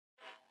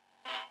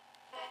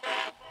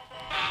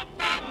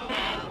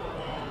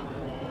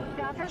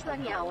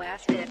Слонял,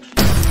 ass bitch.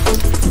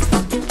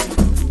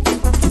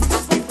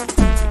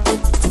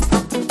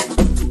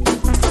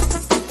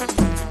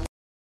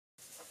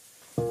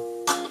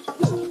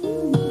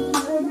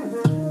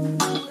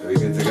 Are we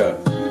good to go?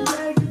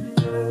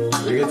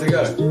 Are we good to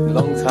go?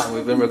 Long time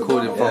we've been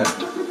recording from.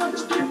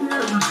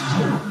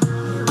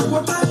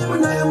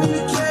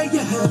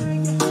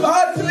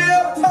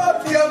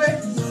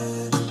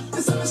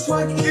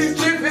 He's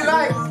dripping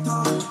like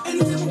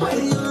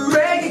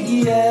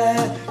reggae,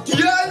 yeah.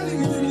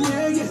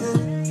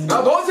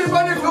 Now don't say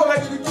funny flow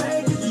like it's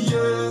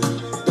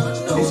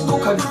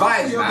cook and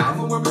vibe, man.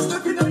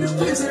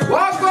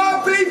 Walk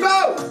on,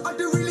 people!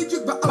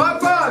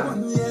 Walk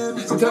on!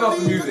 So turn off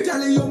the music. Get a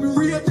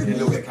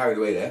little bit carried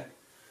away there.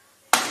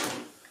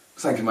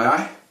 Sank in my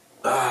eye.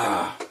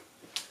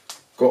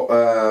 Got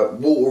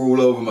water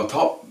all over my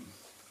top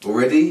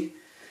already.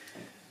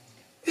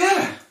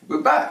 Yeah,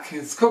 we're back.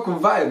 It's cook and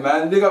vibe,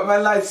 man. Big up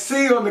man like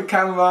C on the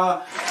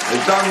camera. They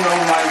don't know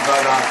my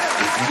brother.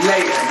 It's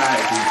late at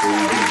night, people.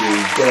 We've been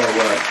doing bare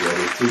work here.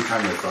 There's 2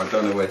 cameras, so I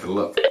don't know where to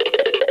look.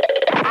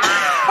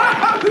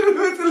 I don't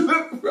know where to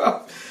look,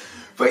 bro.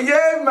 But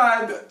yeah,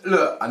 man.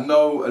 Look, I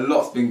know a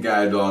lot's been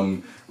going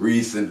on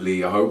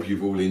recently. I hope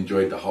you've all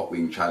enjoyed the hot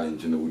wing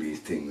challenge and all these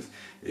things.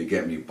 You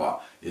get me?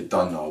 But you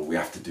don't know. We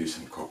have to do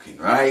some cooking,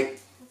 right?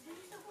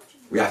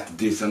 We have to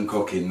do some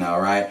cooking now,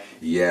 right?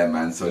 Yeah,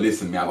 man. So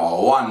listen, we have a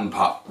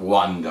one-pot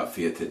wonder for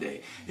you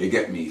today. You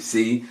get me?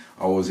 See,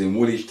 I was in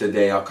Woolwich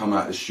today. I come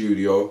out the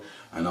studio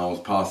and I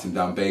was passing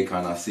down Baker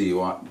and I see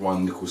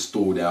one little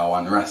store there,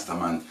 one Rasta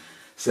man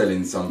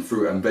selling some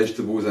fruit and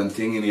vegetables and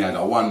thing, and he had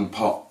a 1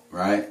 pot,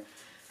 right?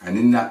 And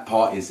in that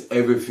pot is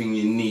everything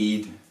you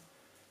need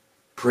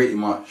pretty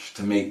much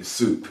to make the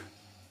soup,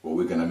 what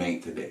we're gonna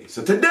make today.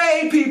 So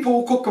today,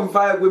 people, cook and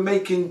vibe, we're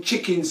making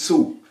chicken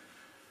soup.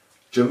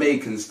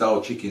 Jamaican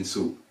style chicken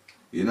soup.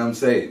 You know what I'm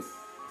saying?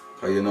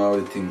 Because you know all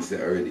the things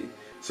there already.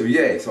 So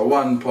yeah, it's a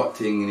 1 pot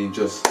thing, and he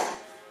just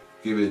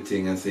give it a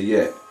thing and say,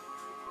 yeah,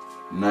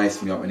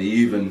 nice me up. And he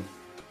even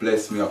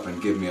bless me up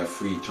and give me a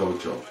free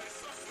chocho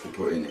to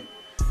put in it.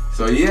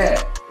 So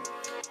yeah,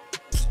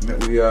 let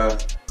me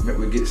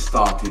get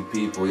started,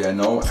 people, you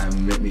know,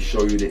 and let me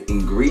show you the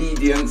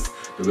ingredients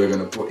that we're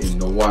gonna put in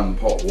the 1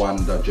 pot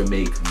wonder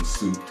Jamaican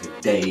soup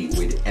today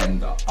with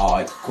Ender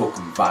Art Cook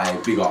and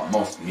Vibe. Big up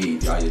Moss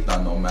Media, you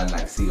don't know man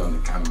like see on the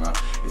camera.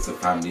 It's a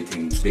family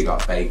thing. Big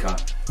up Baker.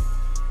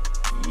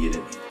 You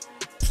know me.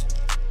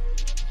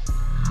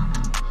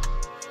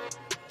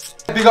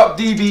 Big up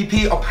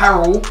DBP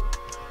Apparel.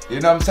 You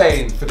know what I'm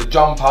saying, for the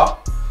jumper.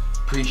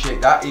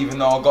 Appreciate that, even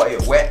though I got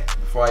it wet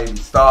before I even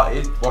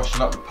started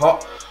washing up the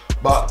pot.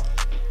 But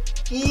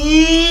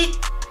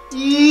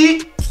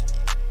you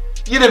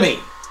know me.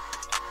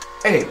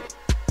 Anyway,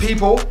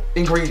 people,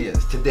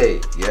 ingredients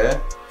today, yeah?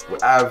 We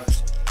have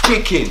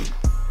chicken.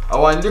 I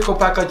want a little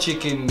pack of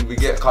chicken we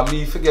get, cause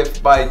me forget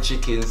to buy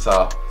chicken,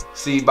 so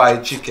see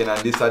buy chicken,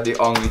 and this are the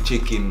only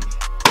chicken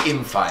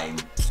in fine.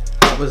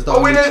 That was the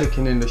only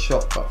chicken in the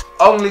shop, but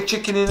only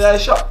chicken in the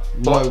shop.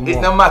 But no it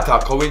more. no matter,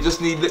 cause we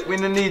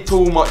don't need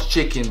too much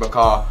chicken,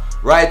 because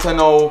right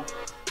now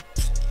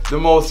the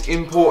most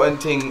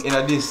important thing in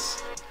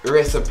this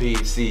recipe,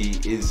 see,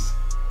 is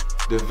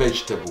the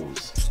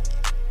vegetables.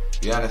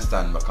 You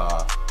understand?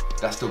 Because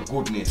that's the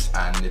goodness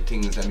and the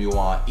things that you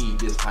want to eat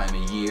this time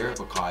of year,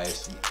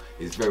 because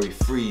it's very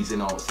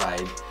freezing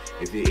outside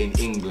if you're in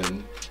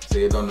England. So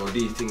you don't know,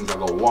 these things are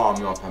going to warm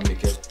you up and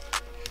make it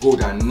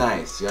good and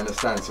nice. You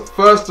understand? So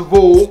first of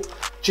all,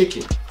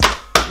 chicken.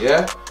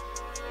 Yeah?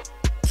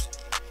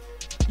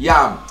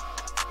 Yam.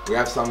 We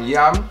have some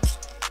yam.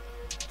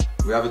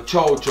 We have a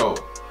chow-chow.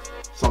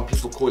 Some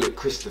people call it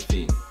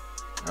Christophine.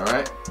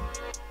 Alright?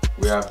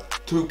 We have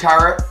 2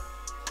 carrot.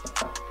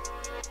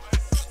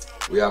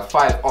 We have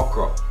 5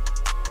 okra.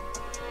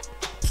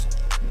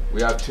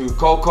 We have 2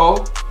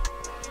 cocoa.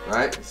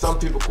 Right? Some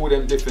people call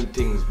them different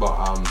things, but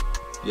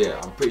yeah,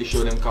 I'm pretty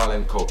sure them call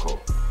them cocoa.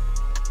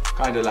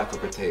 Kinda like a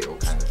potato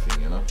kind of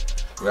thing, you know?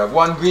 We have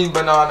 1 green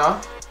banana.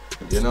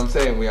 You know what I'm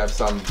saying? We have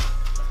some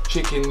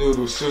chicken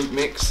noodle soup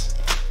mix.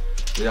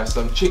 We have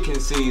some chicken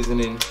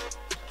seasoning.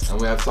 And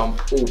we have some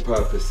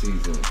all-purpose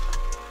seasoning.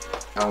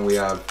 And we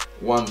have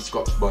 1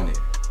 Scotch bonnet.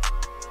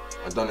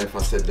 I don't know if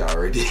I said that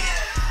already.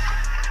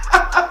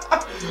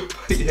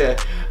 But yeah,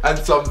 and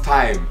some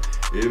thyme.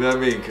 You know what I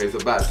mean? Because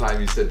it's about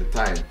time you said the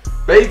time.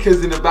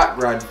 Baker's in the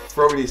background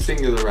throwing his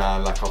fingers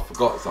around like I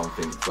forgot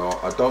something. So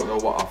I don't know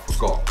what I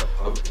forgot.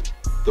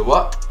 The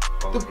what?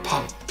 Pumpkin. The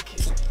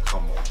pumpkin.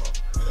 Come on, bro.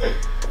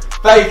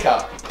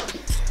 Baker.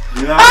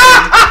 You know what I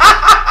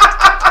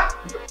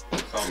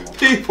mean? Come on.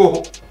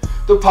 People.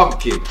 The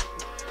pumpkin.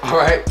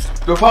 Alright,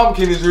 the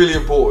pumpkin is really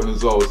important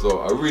as well, so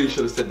I really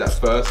should have said that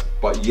first.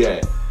 But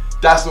yeah,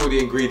 that's all the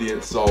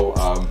ingredients, so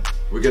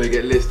we're gonna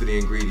get listed the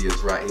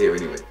ingredients right here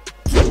anyway.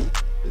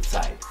 The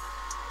side.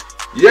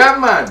 Yeah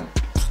man.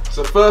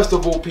 So first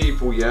of all,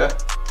 people, yeah,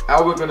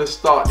 how we're gonna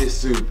start this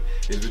soup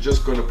is we're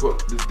just gonna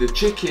put the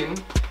chicken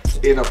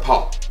in a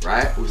pot,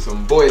 right, with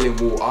some boiling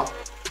water.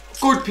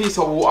 Good piece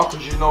of water,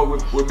 because you know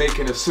we're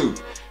making a soup,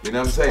 you know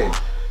what I'm saying?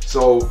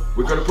 So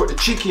we're gonna put the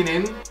chicken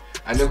in,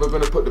 and then we're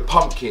gonna put the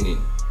pumpkin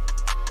in.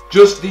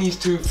 Just these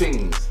two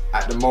things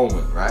at the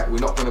moment, right? We're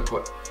not gonna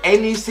put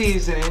any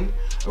seasoning,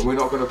 and we're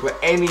not gonna put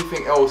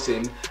anything else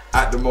in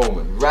at the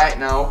moment. Right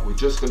now, we're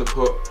just gonna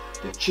put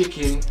the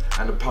chicken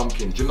and the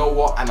pumpkin. Do you know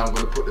what? And I'm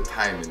gonna put the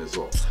thyme in as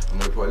well. I'm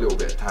gonna put a little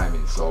bit of thyme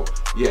in. So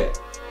yeah,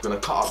 gonna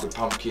cut up the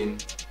pumpkin,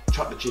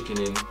 chuck the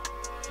chicken in,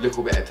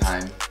 little bit of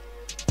thyme,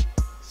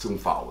 soon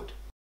forward.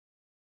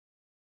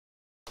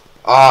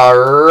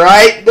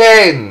 Alright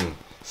then.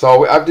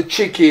 So we have the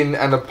chicken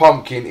and the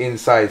pumpkin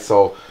inside.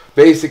 So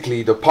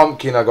basically the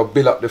pumpkin I gotta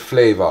build up the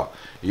flavour.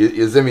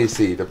 You see me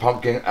see? The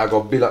pumpkin I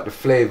gotta build up the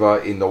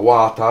flavour in the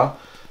water.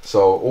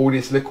 So all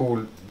this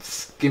little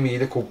skimmy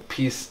little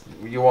piece,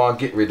 you want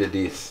to get rid of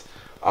this.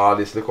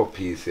 This little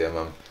piece here,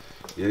 man.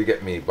 You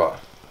get me? But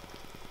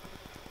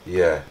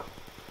yeah,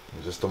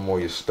 just the more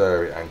you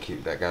stir it and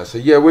keep that going. So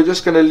yeah, we're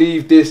just gonna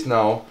leave this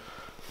now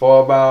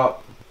for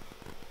about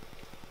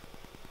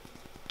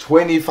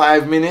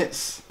 25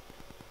 minutes.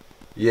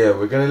 Yeah,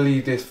 we're gonna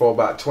leave this for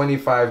about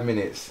 25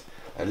 minutes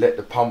and let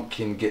the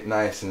pumpkin get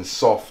nice and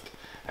soft,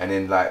 and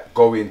then like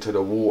go into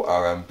the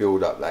water and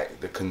build up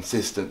like the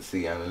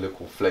consistency and a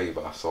little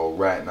flavour. So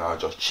right now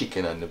just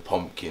chicken and the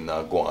pumpkin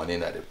are going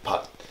in at the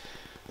pot.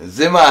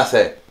 Zima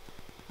say,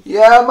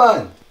 yeah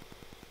man,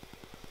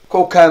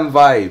 cook and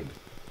vibe.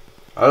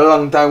 A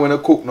long time when I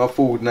cook no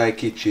food in the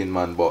kitchen,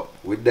 man, but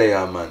we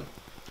there, man.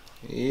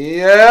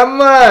 Yeah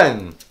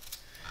man.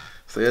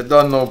 So you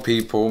don't know,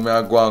 people, me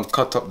I go and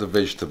cut up the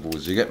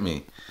vegetables, you get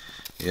me?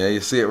 Yeah,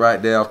 you see it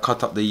right there. I've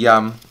cut up the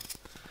yam,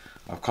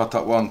 I've cut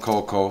up one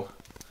cocoa.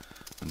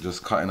 I'm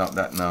just cutting up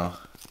that now.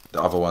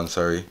 The other one,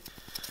 sorry.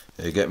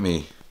 You get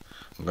me?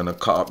 I'm gonna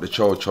cut up the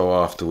chow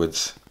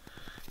afterwards.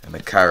 And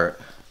the carrot.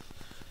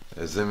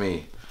 You see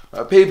me?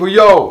 People,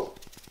 yo!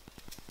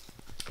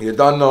 You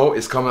don't know,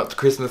 it's coming up to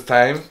Christmas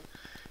time.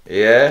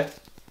 Yeah?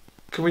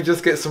 Can we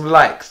just get some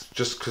likes?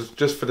 Just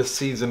for the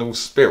seasonal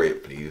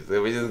spirit, please.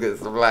 Can we just get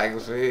some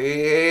likes?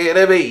 You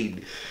know what I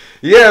mean?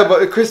 Yeah, but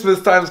the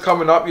Christmas time's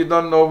coming up. You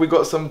don't know, we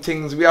got some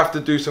things. We have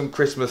to do some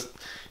Christmas,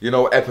 you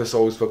know,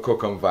 episodes for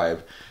Cook and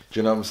Vibe. Do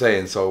you know what I'm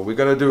saying? So we're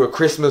going to do a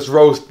Christmas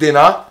roast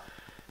dinner.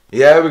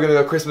 Yeah, we're going to do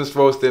a Christmas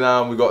roast dinner,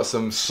 and we got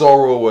some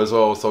sorrel as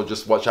well. So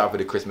just watch out for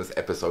the Christmas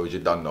episodes. You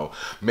don't know.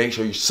 Make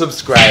sure you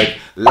subscribe,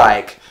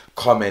 like,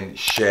 comment,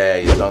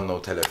 share. You don't know.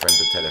 Tell a friend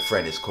to tell a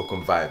friend. It's Cook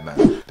and Vibe,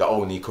 man. The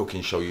only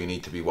cooking show you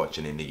need to be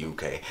watching in the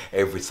UK.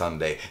 Every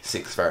Sunday,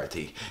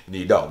 6:30.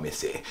 You don't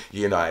miss it.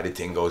 You know how the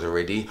thing goes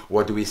already.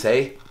 What do we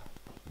say?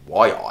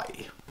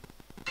 Oiii.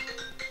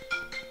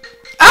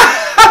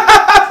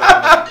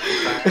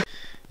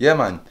 Yeah,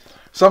 man.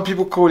 Some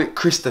people call it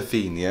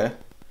Christophine, yeah?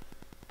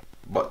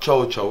 But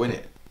chow,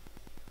 innit?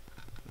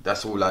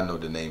 That's all I know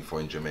the name for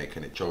in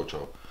Jamaican, it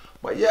chow.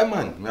 But yeah,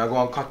 man, I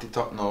go and cut it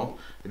up now.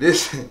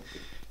 This,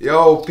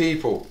 yo,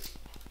 people.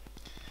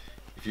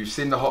 If you've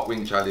seen the hot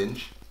wing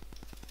challenge,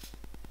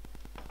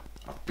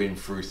 I've been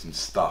through some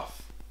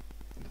stuff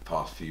in the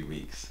past few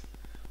weeks.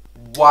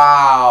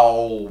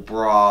 Wow,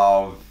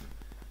 bruv.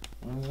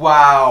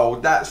 Wow,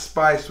 that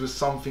spice was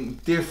something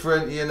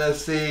different, you know,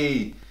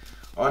 see?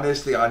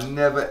 Honestly, I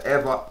never,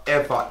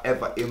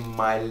 ever in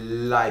my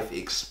life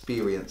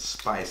experienced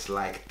spice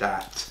like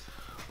that.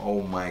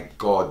 Oh my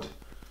God.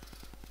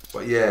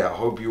 But yeah, I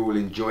hope you all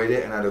enjoyed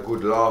it and had a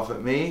good laugh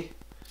at me.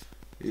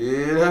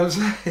 You know what I'm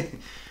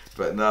saying?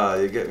 But nah,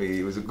 you get me.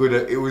 It was a good,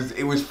 it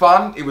was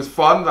fun. It was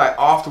fun, like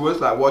afterwards,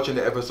 like watching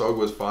the episode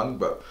was fun,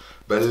 but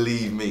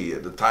believe me,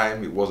 at the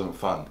time it wasn't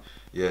fun.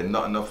 Yeah,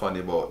 not enough fun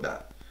about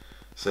that.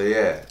 So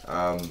yeah,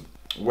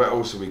 what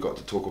else have we got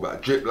to talk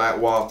about? Drip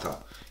Like Water.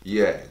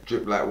 Yeah,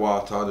 Drip Like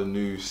Water, the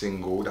new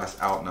single, that's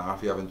out now.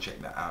 If you haven't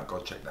checked that out, go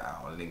check that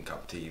out on Link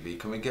Up TV.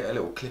 Can we get a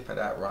little clip of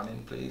that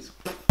running, please?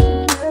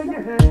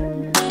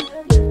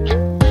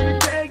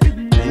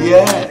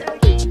 Yeah.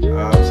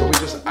 So we're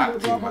just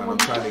acting, man. I'm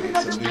trying to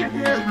get some new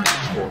music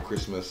before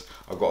Christmas.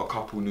 I've got a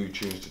couple new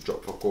tunes to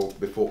drop before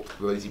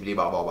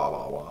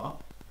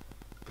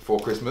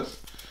Christmas.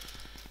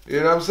 You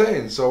know what I'm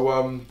saying?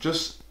 So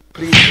just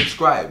please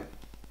subscribe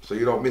so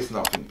you don't miss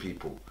nothing,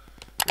 people.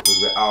 Because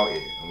we're out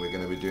here and we're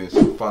going to be doing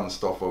some fun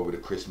stuff over the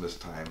Christmas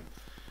time.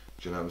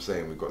 Do you know what I'm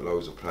saying? We've got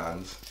loads of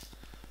plans.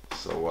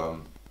 So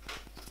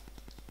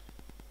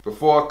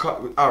before I cut,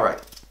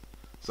 alright.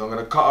 So I'm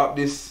going to cut up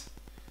this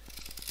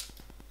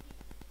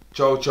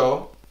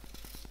chow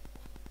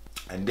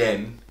and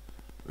then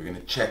we're going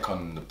to check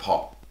on the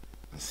pot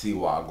and see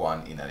what I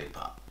got in the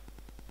pot.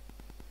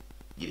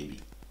 Get it?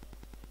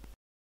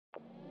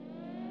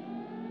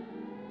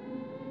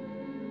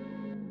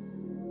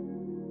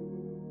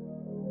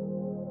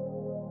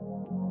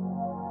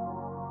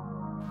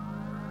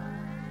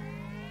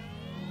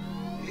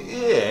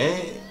 Yeah,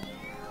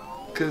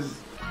 because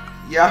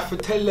you have to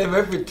tell them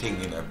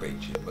everything, you know,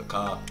 bitch,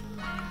 because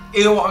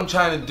you know what I'm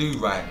trying to do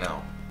right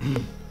now.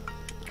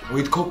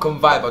 With Cook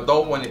and Vibe, I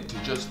don't want it to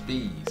just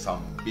be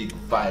some big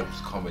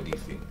vibes comedy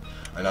thing.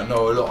 And I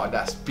know a lot of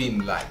that's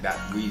been like that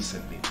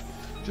recently. Do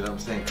you know what I'm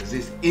saying? Because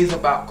this is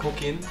about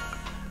cooking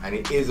and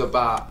it is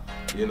about,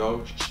 you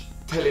know,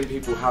 telling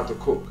people how to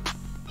cook.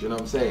 Do you know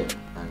what I'm saying?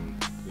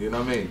 And you know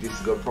what I mean? This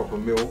is a proper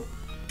meal.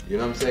 You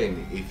know what I'm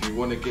saying? If you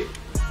want to get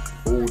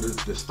all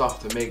the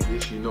stuff to make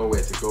this, you know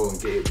where to go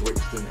and get it.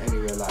 Brixton,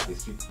 anywhere like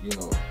this, you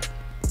know.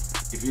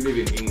 If you live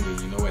in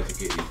England, you know where to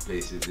get these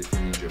places. If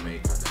you're in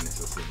Jamaica, then it's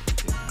a simple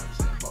thing, you know what I'm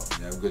saying? But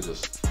yeah, we're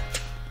just...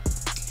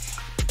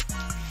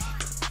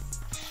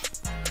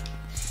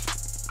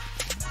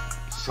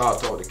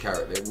 Shout out the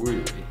carrot, they're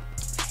really,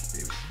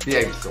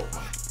 behave so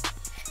man.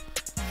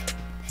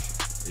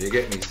 You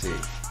get me, see?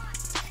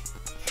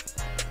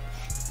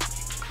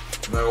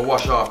 I'm gonna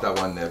wash off that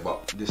one there,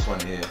 but this one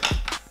here,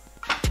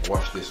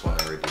 wash this one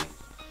already.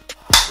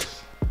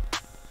 Just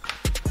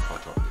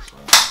cut off this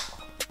one.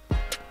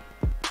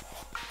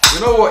 You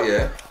know what,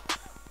 yeah?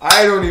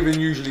 I don't even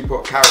usually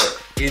put carrot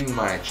in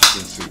my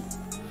chicken soup.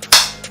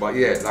 But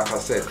yeah, like I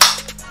said,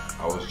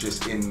 I was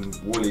just in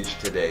Woolwich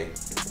today.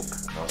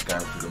 I was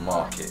going through the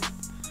market.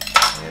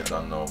 And you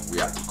don't know, we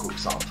had to cook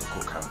something to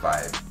cook and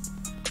vibe.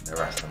 The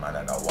rest of the man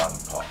had that one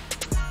pot.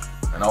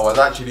 And I was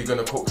actually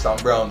gonna cook some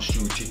brown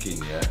stew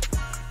chicken, yeah?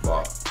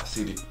 But I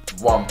see the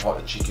one pot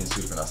of chicken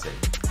soup and I said,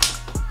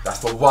 that's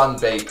the one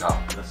baker.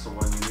 That's the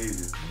one you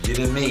needed. You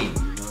know what I mean? You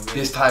know what I mean?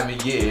 This time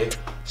of year,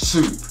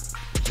 soup.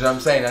 Do you know what I'm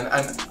saying?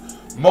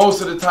 And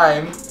most of the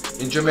time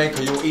in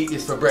Jamaica, you'll eat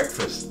this for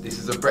breakfast. This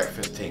is a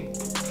breakfast thing.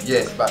 Yeah,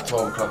 it's about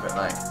 12 o'clock at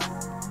night.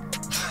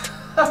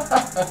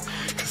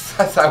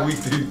 That's how we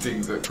do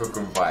things at Cook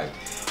and Vibe.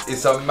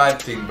 It's a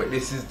mad thing, but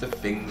this is the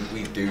thing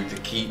we do to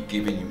keep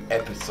giving you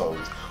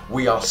episodes.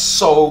 We are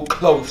so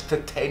close to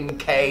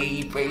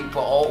 10k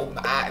people,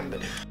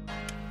 man.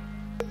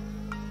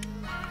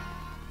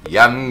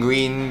 Yam,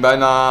 green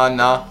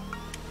banana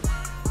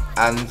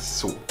and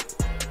soup.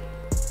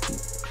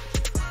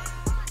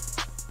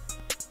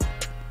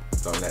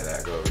 Don't let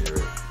that go over your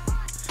head.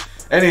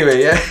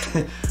 Anyway, yeah,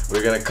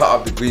 we're gonna cut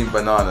up the green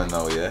banana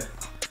now, yeah.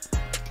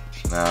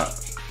 Now,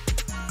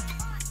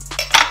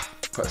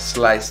 put a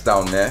slice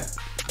down there.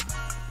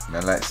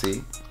 And let's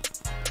see.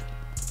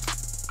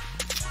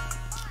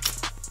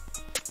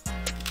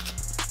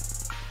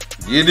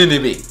 You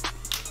didn't be.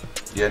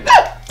 Yeah,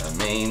 I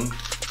mean,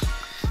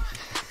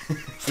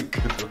 it's a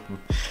good one.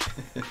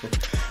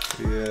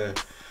 Yeah.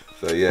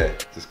 So yeah,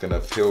 just gonna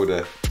peel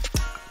the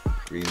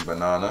green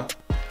banana.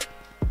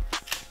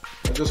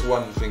 And just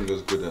one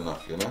finger's good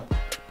enough, you know.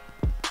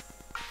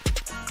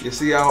 You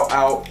see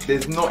how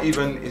there's not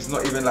even, it's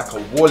not even like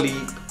a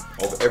wally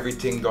of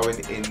everything going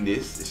in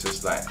this. It's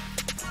just like,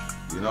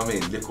 you know what I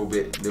mean, little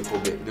bit, little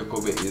bit,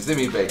 little bit. You see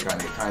me bacon,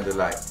 it kind of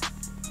like,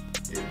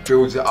 it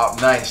builds it up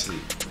nicely.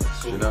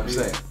 You know what I'm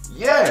saying?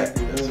 Yeah,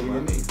 that's what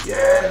you need.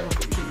 Yeah,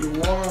 keep you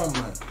warm,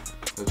 man.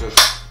 So just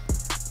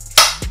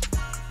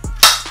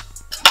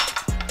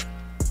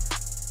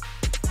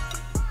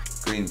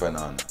green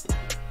banana.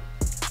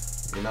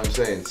 You know what I'm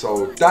saying?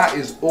 So that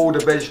is all the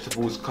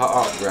vegetables cut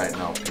up right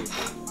now, people.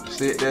 You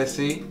see it there,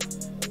 see?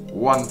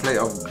 One plate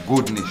of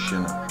goodness, you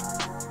know.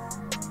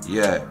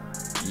 Yeah,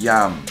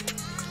 yam,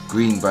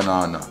 green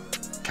banana,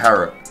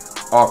 carrot,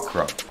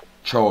 okra,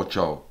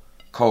 chow,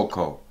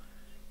 cocoa.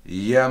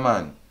 Yeah,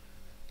 man.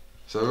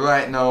 So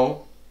right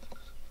now,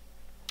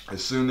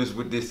 as soon as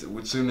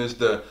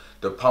the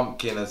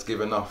pumpkin has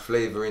given enough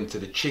flavor into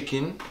the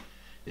chicken,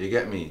 you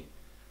get me?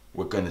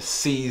 We're gonna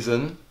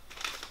season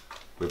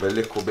with a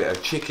little bit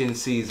of chicken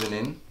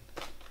seasoning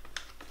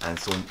and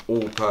some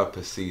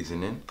all-purpose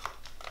seasoning,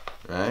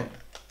 right?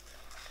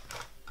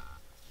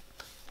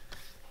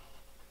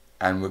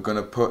 And we're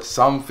gonna put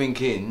something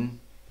in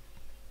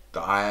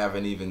that I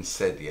haven't even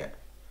said yet.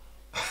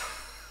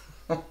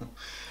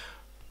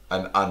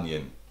 An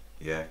onion,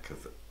 yeah,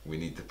 because we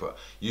need to put,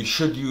 you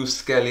should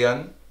use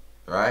scallion,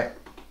 right?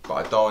 But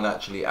I don't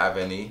actually have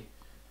any.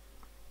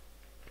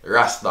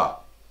 Rasta,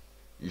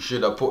 you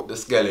should have put the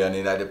scallion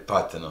in at the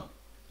pot, you know.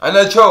 And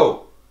the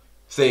chow,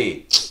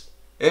 see,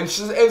 I'm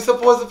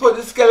supposed to put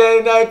the scallion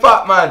in the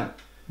pot, man.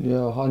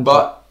 Yeah, 100.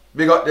 But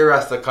we got the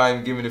Rasta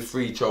kind giving the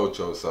free chow,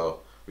 so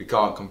we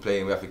can't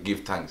complain. We have to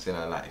give thanks in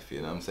our life,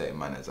 you know what I'm saying?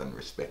 Manners and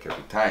respect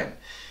every time.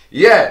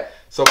 Yeah,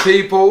 so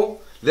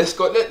people, let's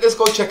go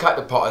check out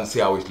the pot and see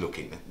how it's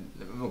looking.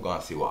 We're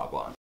gonna see what I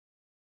got.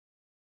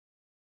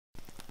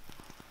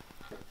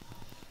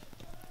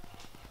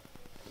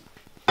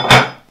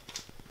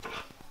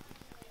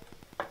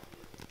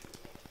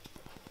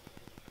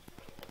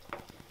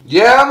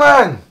 Yeah,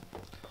 man.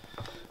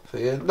 So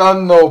you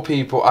don't know,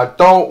 people, I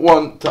don't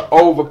want to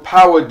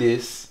overpower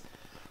this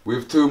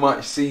with too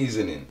much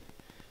seasoning.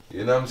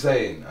 You know what I'm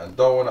saying? I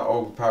don't want to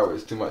overpower it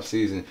with too much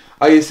seasoning.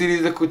 Oh, you see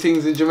these little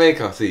things in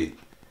Jamaica? See?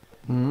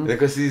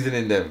 Little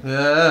seasoning them.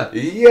 Yeah.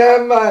 Yeah,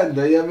 man.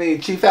 You know what I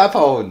mean? Chief a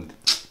pound.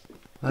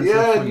 That's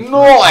yeah,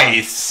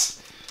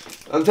 nice.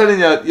 I'm telling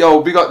you,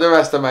 yo, big up the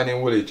rest of man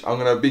in Woolwich. I'm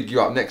going to big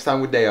you up. Next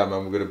time we're there,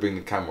 man, we're going to bring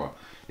the camera.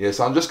 Yeah,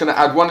 so I'm just going to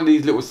add one of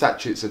these little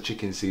sachets of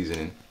chicken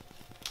seasoning.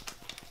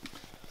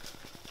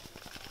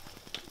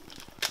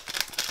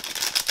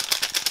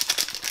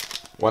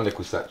 One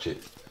little sachet.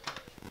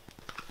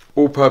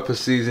 All-purpose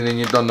seasoning.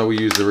 You don't know we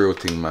use the real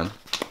thing, man.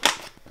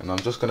 And I'm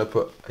just gonna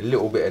put a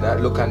little bit of that.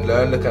 Look and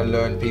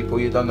learn, people.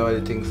 You don't know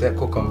anything set.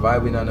 Cook and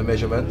vibe, we know the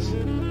measurements.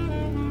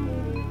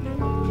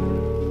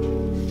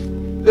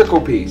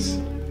 Little piece.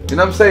 You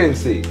know what I'm saying,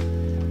 see?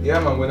 Yeah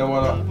man, we don't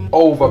wanna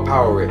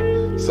overpower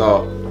it.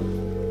 So,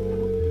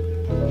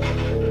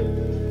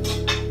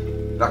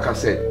 like I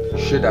said,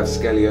 should have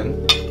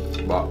scallion,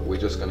 but we're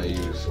just gonna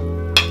use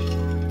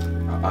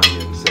an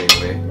onion same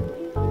way.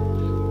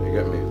 You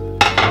get me?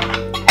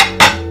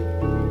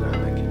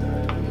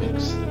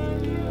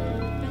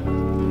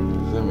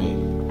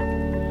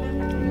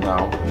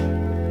 Now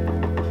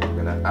I'm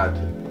gonna add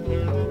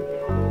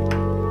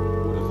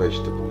all the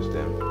vegetables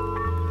then.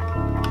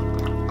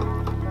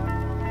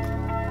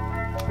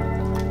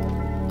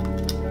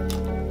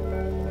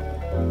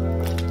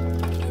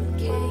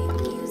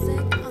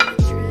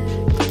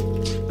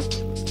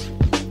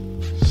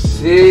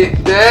 See it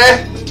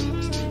there?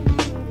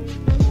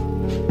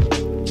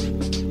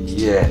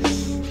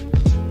 Yes,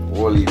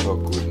 all of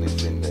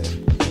goodness in there.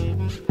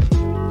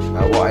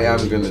 Now what I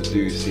am gonna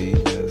do, see,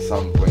 at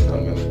some point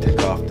I'm gonna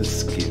take off the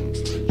skin of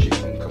the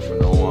chicken because I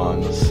don't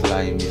want no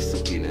slimy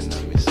skin in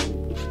my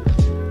soup.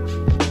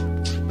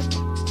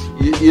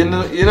 You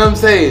know what I'm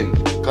saying?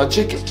 Cause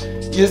chicken,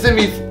 you see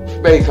me,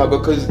 Baker,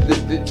 because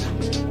the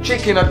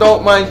chicken, I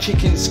don't mind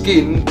chicken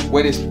skin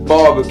when it's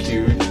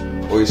barbecued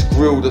or it's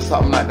grilled or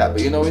something like that,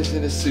 but you know it's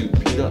in the soup,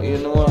 you don't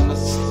want no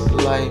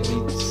slimy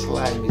sitting in there.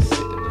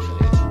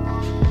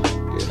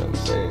 You know what I'm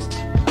saying?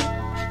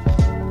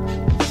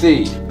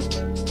 See.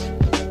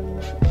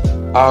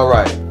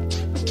 Alright,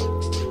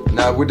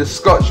 now with the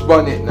Scotch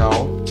bonnet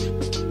now,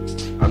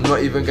 I'm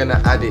not even going to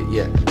add it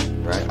yet,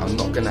 right? I'm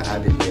not going to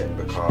add it yet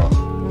because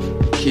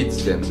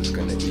kids them is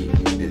going to eat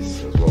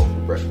this as well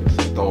for breakfast.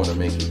 I don't want to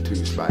make it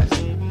too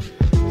spicy.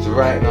 So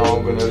right now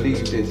I'm going to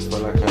leave this for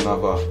like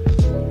another,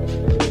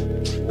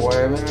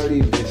 why am I going to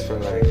leave this for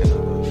like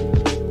another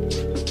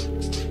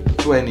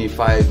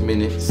 25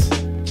 minutes?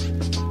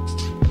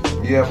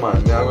 Yeah man,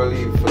 I'm going to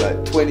leave for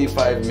like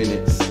 25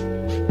 minutes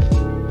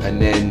and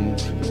then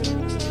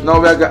now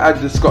we're going to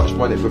add the Scotch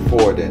bonnet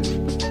before then.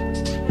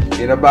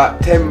 In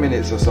about 10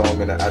 minutes or so I'm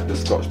going to add the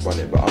Scotch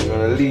bonnet, but I'm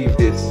going to leave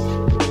this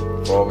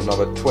for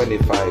another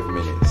 25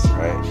 minutes,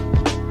 right?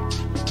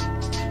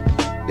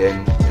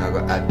 Then I'm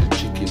going to add the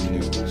chicken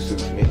noodle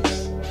soup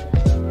mix.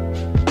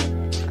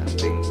 And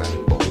bing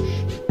bang bosh.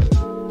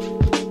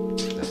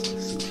 That's the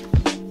soup.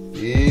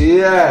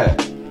 Yeah!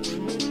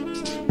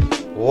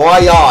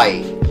 Oiii!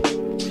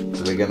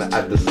 So we're going to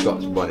add the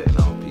Scotch bonnet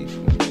now.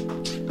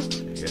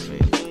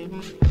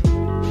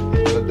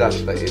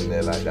 Dash that in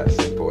there like that,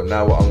 simple. And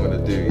now what I'm gonna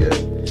do, yeah,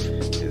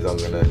 is I'm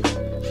gonna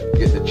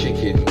get the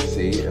chicken,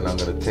 see, and I'm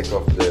gonna take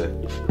off the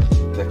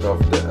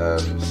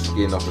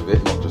skin off of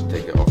it, not just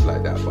take it off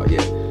like that, but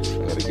yeah,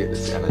 I'm gonna get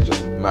this and I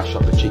just mash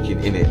up the chicken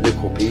in it,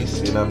 little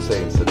piece, you know what I'm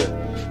saying, so the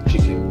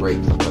chicken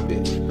breaks up a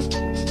bit.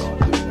 And start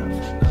doing that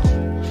from now, you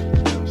know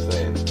what I'm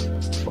saying.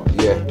 But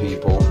yeah,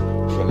 people,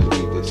 we're gonna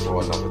leave this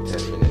for another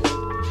 10 minutes.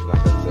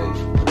 Like I say,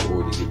 I've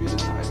already give you the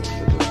timing,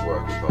 so just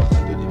work it out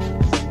and do it. You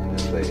know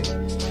what I'm saying.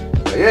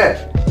 But yeah,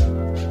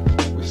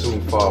 we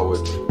soon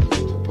forward to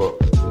put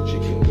the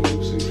chicken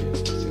noodle soup in.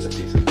 See the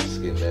piece of the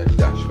skin there,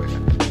 dash right now.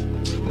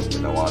 You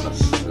don't want to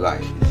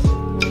slice.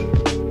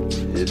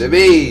 Here the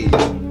be.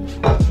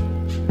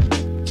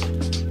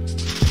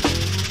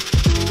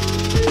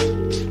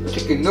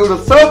 Chicken noodle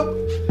soup.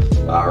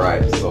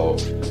 Alright, so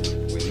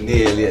we're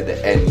nearly at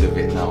the end of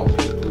it now,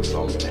 people.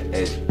 So I'm gonna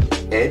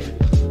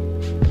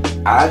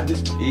add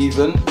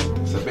even.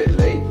 It's a bit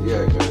late.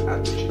 Yeah, I'm gonna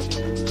add the chicken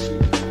noodle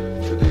soup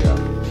to the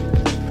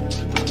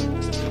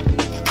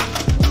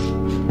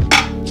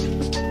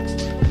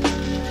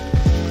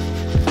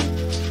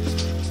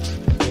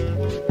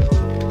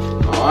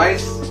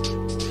nice.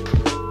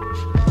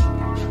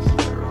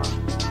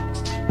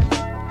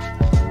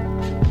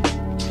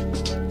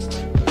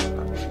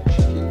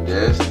 Chicken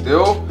there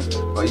still.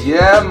 But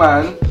yeah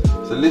man.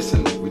 So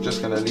listen, we're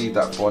just gonna leave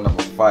that for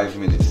another 5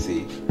 minutes,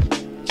 see. You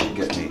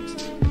get me?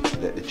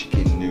 Let the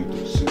chicken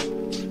noodle soup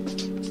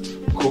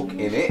cook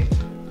in it.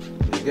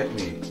 You get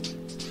me?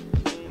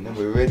 And then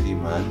we're ready,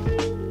 man.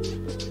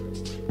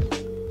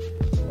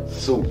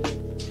 Soup.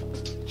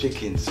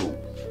 Chicken soup.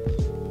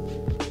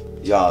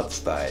 Yard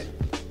style.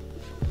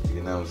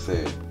 You know what I'm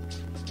saying?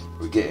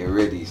 We're getting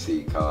ready,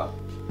 see, car.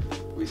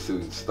 We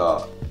soon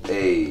start.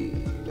 Hey,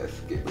 let's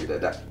get rid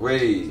of that.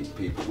 Wait,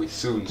 people, we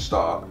soon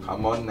start.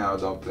 Come on now,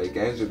 don't play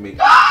games with me.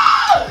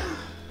 That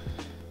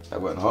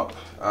went hot.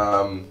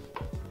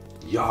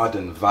 Yard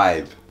and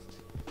vibe.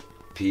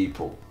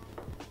 People.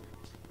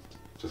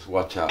 Just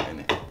watch out,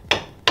 innit?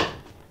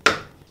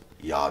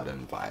 Yard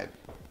and vibe.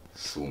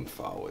 Soon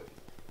forward.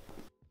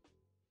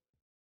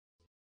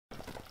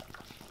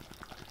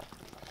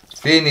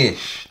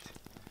 Finished.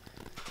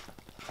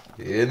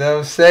 You know what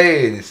I'm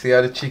saying? You see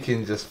how the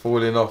chicken just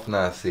falling off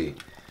now, see?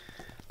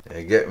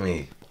 You get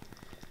me?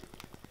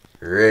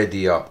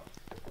 Ready up.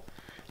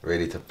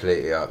 Ready to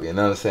plate it up, you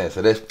know what I'm saying?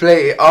 So let's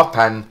plate it up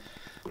and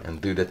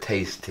do the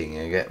tasting,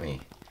 you get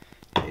me?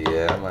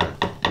 Yeah, man.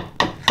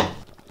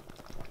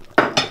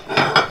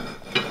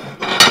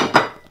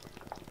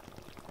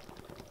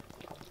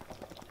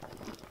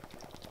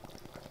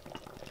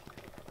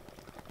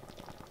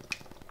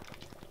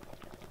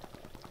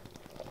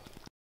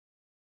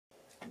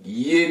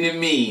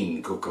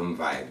 mean, cook and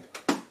vibe?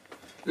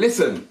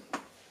 Listen,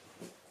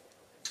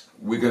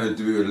 we're going to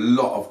do a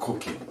lot of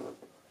cooking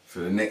for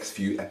the next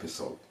few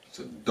episodes,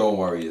 so don't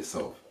worry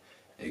yourself.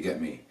 You get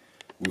me?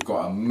 We've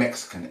got a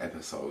Mexican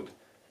episode.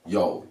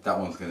 Yo, that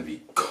one's going to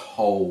be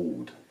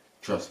cold.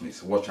 Trust me,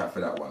 so watch out for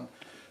that one.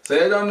 So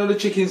you don't know the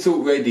chicken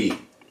soup ready.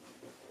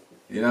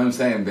 You know what I'm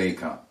saying,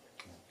 Baker?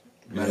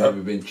 Man, yep.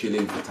 We've been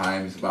chilling for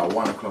time. It's about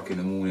 1 o'clock in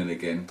the morning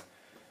again.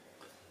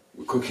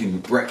 We're cooking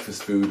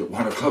breakfast food at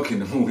 1 o'clock in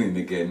the morning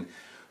again.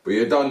 But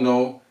you don't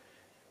know,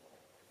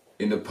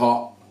 in the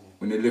pot,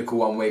 when the little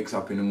one wakes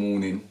up in the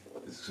morning,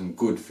 there's some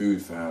good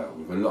food for her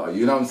with a lot of,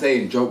 you know what I'm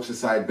saying, jokes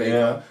aside, Baker,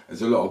 yeah.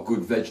 There's a lot of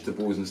good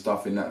vegetables and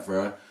stuff in that for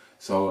her.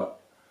 So,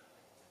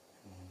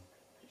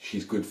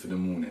 she's good for the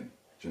morning.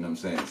 Do you know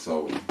what I'm saying?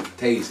 So,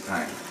 taste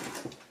time.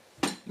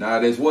 Now,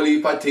 there's one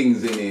heap of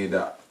things in here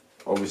that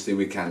obviously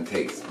we can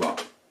taste,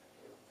 but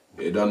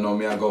you don't know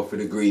me, I go for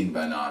the green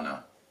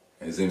banana.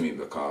 You see me?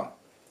 Because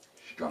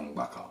strong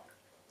back up.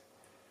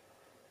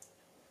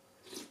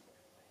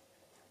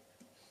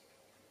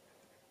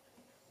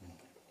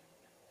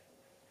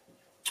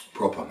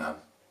 Proper, man.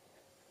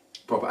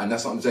 Proper, and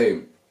that's what I'm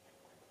saying.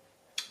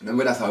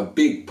 Remember, that's a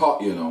big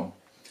pot, you know,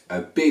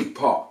 a big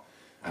pot,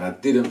 and I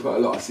didn't put a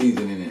lot of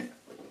seasoning in it.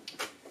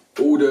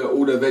 All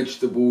the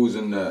vegetables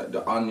and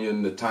the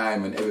onion, the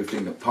thyme and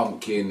everything, the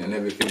pumpkin and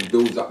everything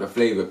builds up the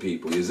flavour,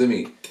 people, you see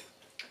me?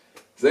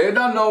 So you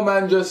don't know,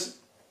 man, just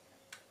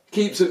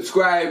keep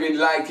subscribing,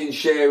 liking,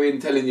 sharing,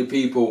 telling your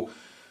people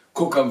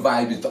Cook and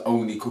Vibe is the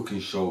only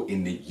cooking show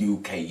in the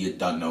UK. You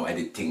don't know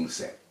anything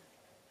set.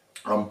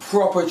 I'm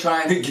proper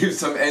trying to give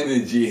some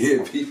energy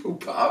here, people,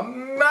 but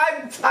I'm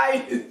mad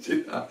tired,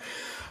 you know.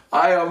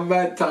 I am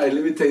mad tired.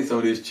 Let me taste some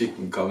of this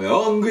chicken coming.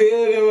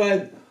 Hungry,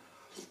 man.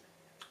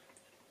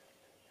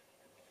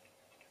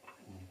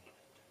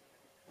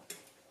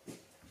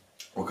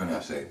 What can I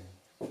say?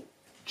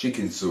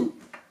 Chicken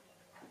soup.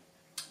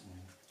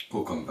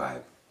 Cook and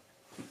Vibe.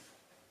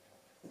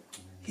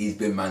 He's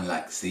been man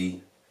like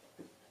C.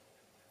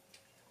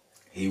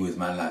 He was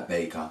man like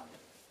Baker.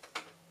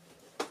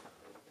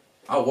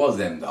 I was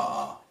them that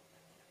are.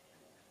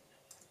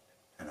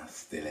 And I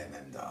still am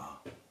them that are.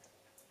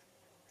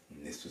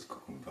 And this was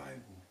Cook and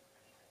Vibe.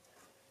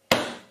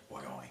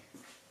 Oiii.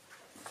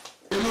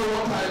 You know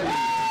what I mean?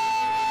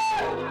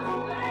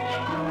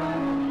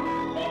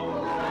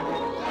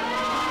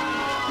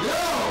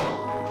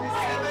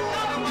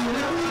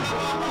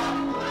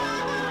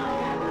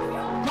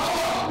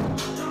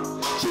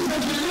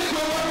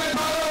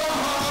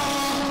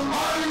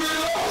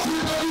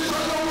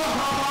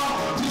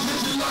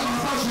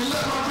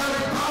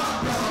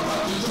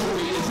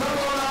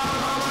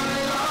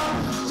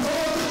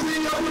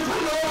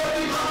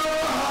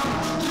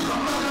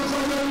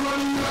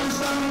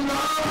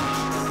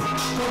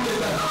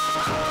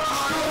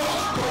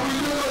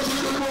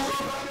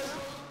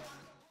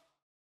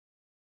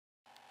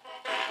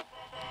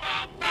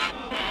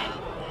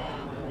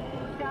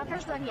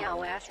 Doctors, let me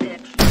out, ass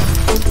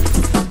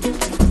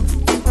bitch.